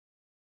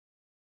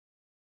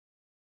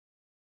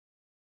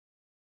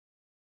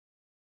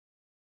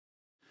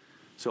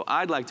So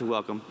I'd like to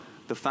welcome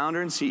the founder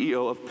and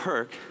CEO of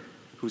PIRQ,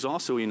 who's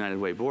also a United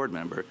Way board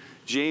member,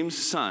 James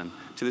Sun,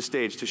 to the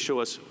stage to show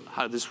us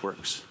how this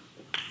works.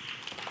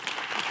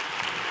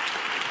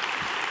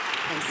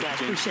 Thanks, Dad.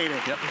 Appreciate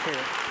it. Yep. Appreciate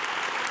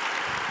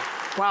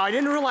it. Wow, I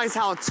didn't realize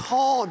how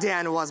tall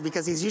Dan was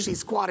because he's usually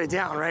squatted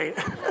down, right?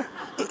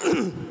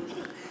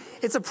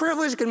 It's a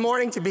privilege, good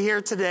morning, to be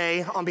here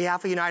today on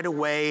behalf of United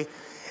Way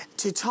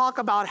to talk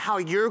about how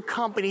your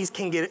companies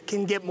can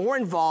get more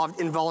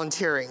involved in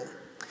volunteering.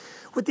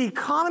 With the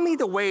economy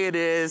the way it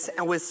is,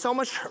 and with so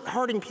much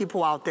hurting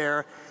people out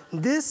there,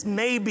 this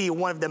may be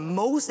one of the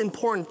most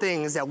important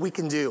things that we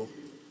can do.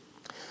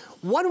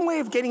 One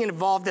way of getting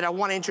involved that I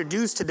want to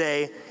introduce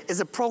today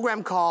is a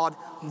program called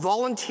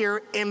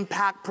Volunteer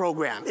Impact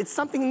Program. It's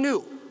something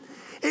new.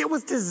 It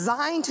was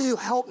designed to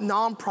help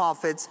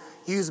nonprofits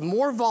use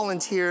more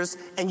volunteers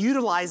and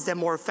utilize them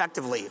more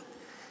effectively.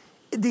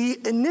 The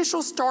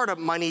initial startup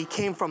money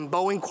came from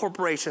Boeing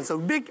Corporation, so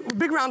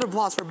big round of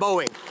applause for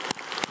Boeing.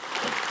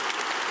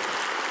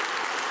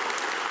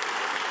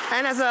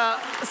 And as a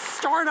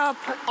startup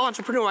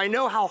entrepreneur, I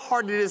know how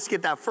hard it is to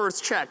get that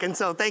first check, and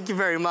so thank you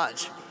very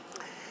much.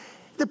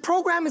 The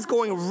program is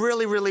going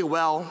really, really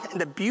well,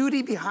 and the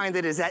beauty behind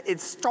it is that it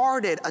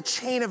started a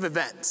chain of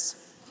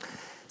events.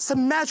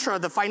 Symetra,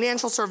 the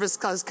financial service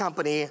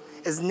company,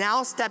 is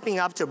now stepping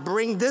up to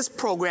bring this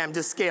program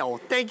to scale.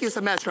 Thank you,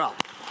 Symetra.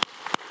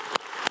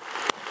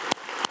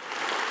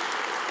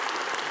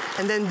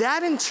 And then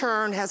that in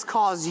turn has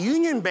caused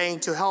Union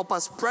Bank to help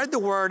us spread the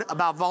word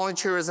about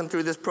volunteerism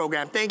through this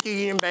program. Thank you,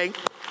 Union Bank.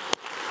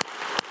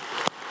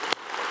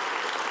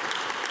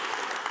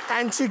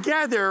 And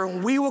together,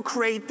 we will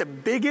create the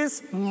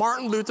biggest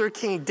Martin Luther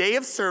King Day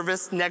of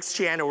Service next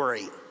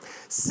January.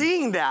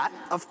 Seeing that,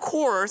 of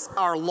course,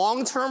 our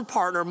long-term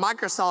partner,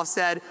 Microsoft,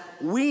 said,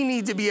 we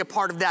need to be a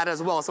part of that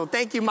as well. So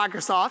thank you,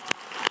 Microsoft.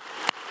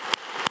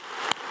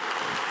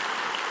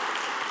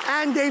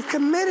 And they've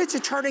committed to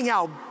turning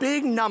out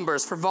big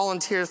numbers for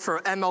volunteers for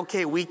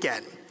MLK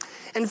weekend.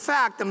 In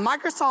fact, the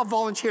Microsoft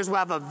volunteers will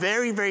have a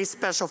very, very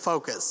special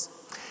focus,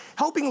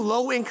 helping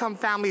low-income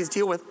families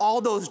deal with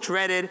all those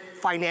dreaded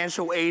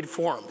financial aid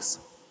forms.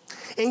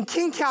 In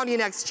King County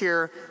next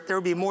year, there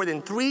will be more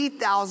than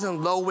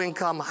 3,000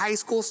 low-income high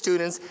school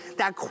students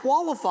that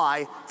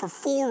qualify for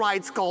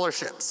full-ride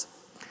scholarships.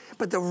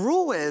 But the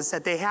rule is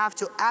that they have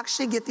to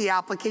actually get the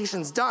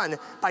applications done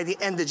by the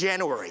end of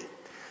January.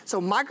 So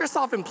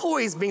Microsoft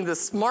employees, being the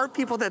smart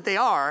people that they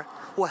are,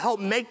 will help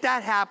make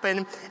that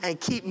happen and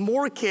keep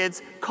more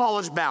kids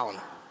college-bound.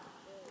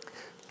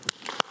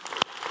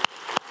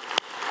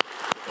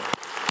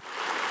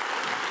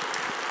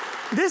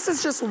 This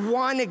is just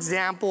one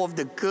example of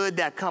the good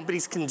that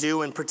companies can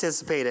do and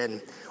participate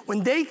in.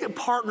 When they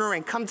partner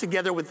and come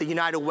together with the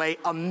United Way,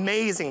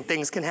 amazing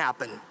things can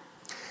happen.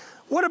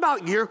 What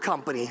about your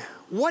company?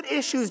 What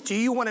issues do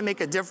you want to make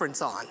a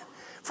difference on?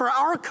 For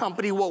our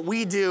company, what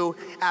we do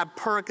at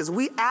PIRQ is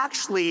we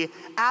actually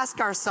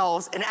ask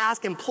ourselves and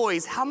ask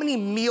employees, how many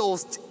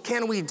meals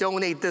can we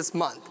donate this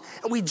month?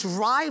 And we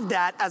drive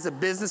that as a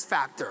business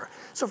factor.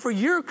 So for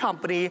your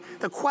company,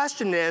 the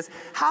question is,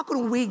 how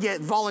can we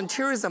get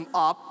volunteerism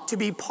up to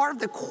be part of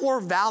the core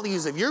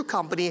values of your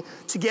company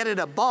to get it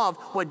above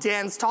what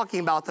Dan's talking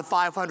about, the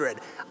 500?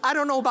 I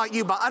don't know about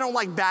you, but I don't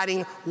like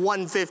batting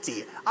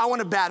 150. I want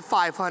to bat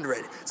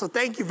 500. So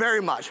thank you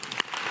very much.